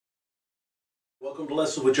Welcome to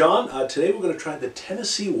Lessons with John. Today we're going to try the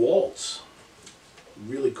Tennessee Waltz.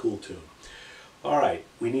 Really cool tune. Alright,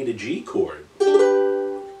 we need a G chord.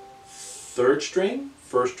 Third string,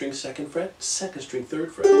 first string, second fret, second string,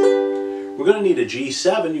 third fret. We're going to need a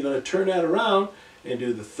G7. You're going to turn that around and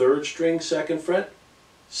do the third string, second fret,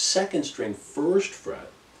 second string, first fret,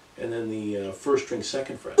 and then the first string,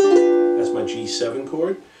 second fret. That's my G7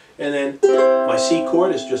 chord. And then my C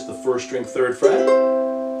chord is just the first string, third fret.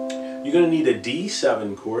 You're going to need a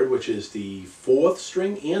D7 chord, which is the fourth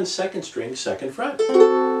string and second string, second fret.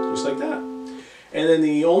 Just like that. And then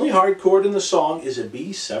the only hard chord in the song is a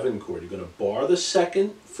B7 chord. You're going to bar the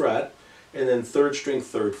second fret and then third string,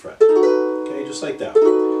 third fret. Okay, just like that.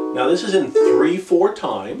 Now this is in 3/4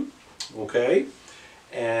 time. Okay.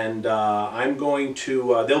 And I'm going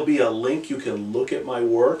to, there'll be a link you can look at my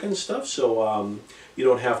work and stuff, so you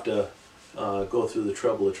don't have to go through the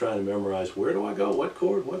trouble of trying to memorize where do I go, what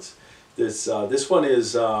chord, what's this. This one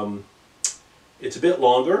is, it's a bit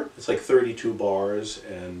longer. It's like 32 bars,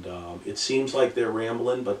 and it seems like they're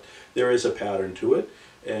rambling, but there is a pattern to it,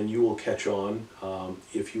 and you will catch on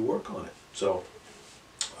if you work on it. So,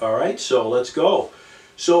 all right, so let's go.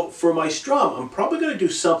 So for my strum, I'm probably going to do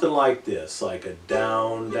something like this, like a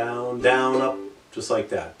down, down, down, up, just like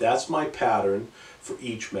that. That's my pattern for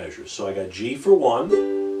each measure. So I got G for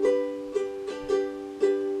 1.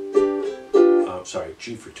 Sorry,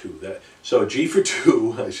 G for 2. So G for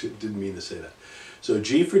 2, didn't mean to say that. So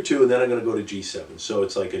G for 2, and then I'm going to go to G7. So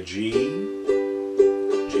it's like a G, G,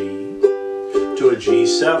 to a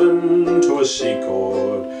G7, to a C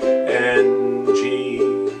chord, and G,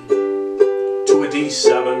 to a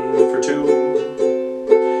D7 for 2,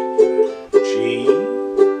 G,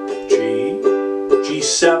 G,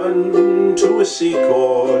 G7 to a C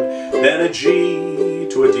chord, then a G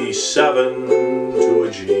to a D7 to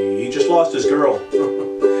a G. He just lost his girl.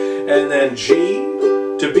 And then G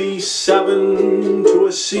to B7 to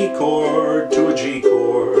a C chord to a G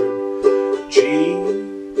chord, G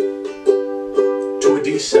to a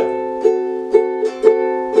D7.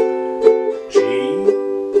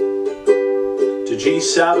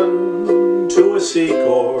 G7 to a C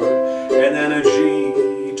chord, and then a G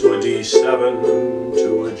to a D7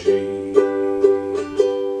 to a G.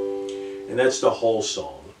 And that's the whole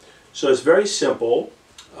song. So it's very simple.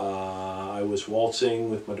 I was waltzing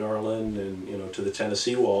with my darling, and to the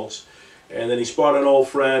Tennessee Waltz, and then he spotted an old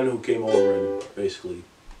friend who came over and basically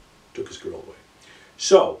took his girl away.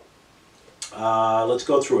 So let's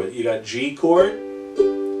go through it. You got G chord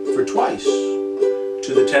for twice.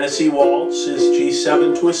 To the Tennessee Waltz is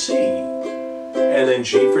G7 to a C, and then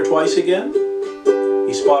G for twice again.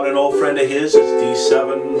 He spotted an old friend of his, it's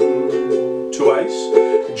D7 twice,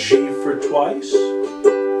 G for twice.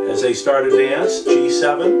 As they started to dance,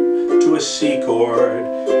 G7 to a C chord,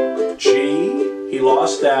 G, he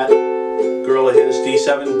lost that girl of his,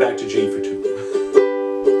 D7, back to G for 2.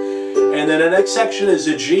 And then the next section is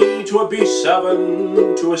a G to a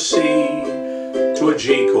B7 to a C to a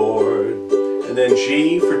G chord. And then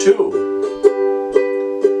G for 2,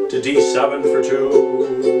 to D7 for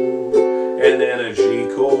 2, and then a G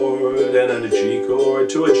chord, and then a G chord,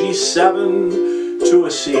 to a G7, to a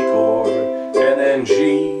C chord, and then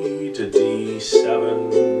G to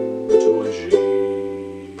D7, to a G.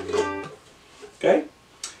 Okay?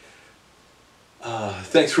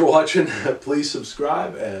 Thanks for watching. Please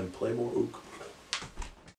subscribe and play more ook.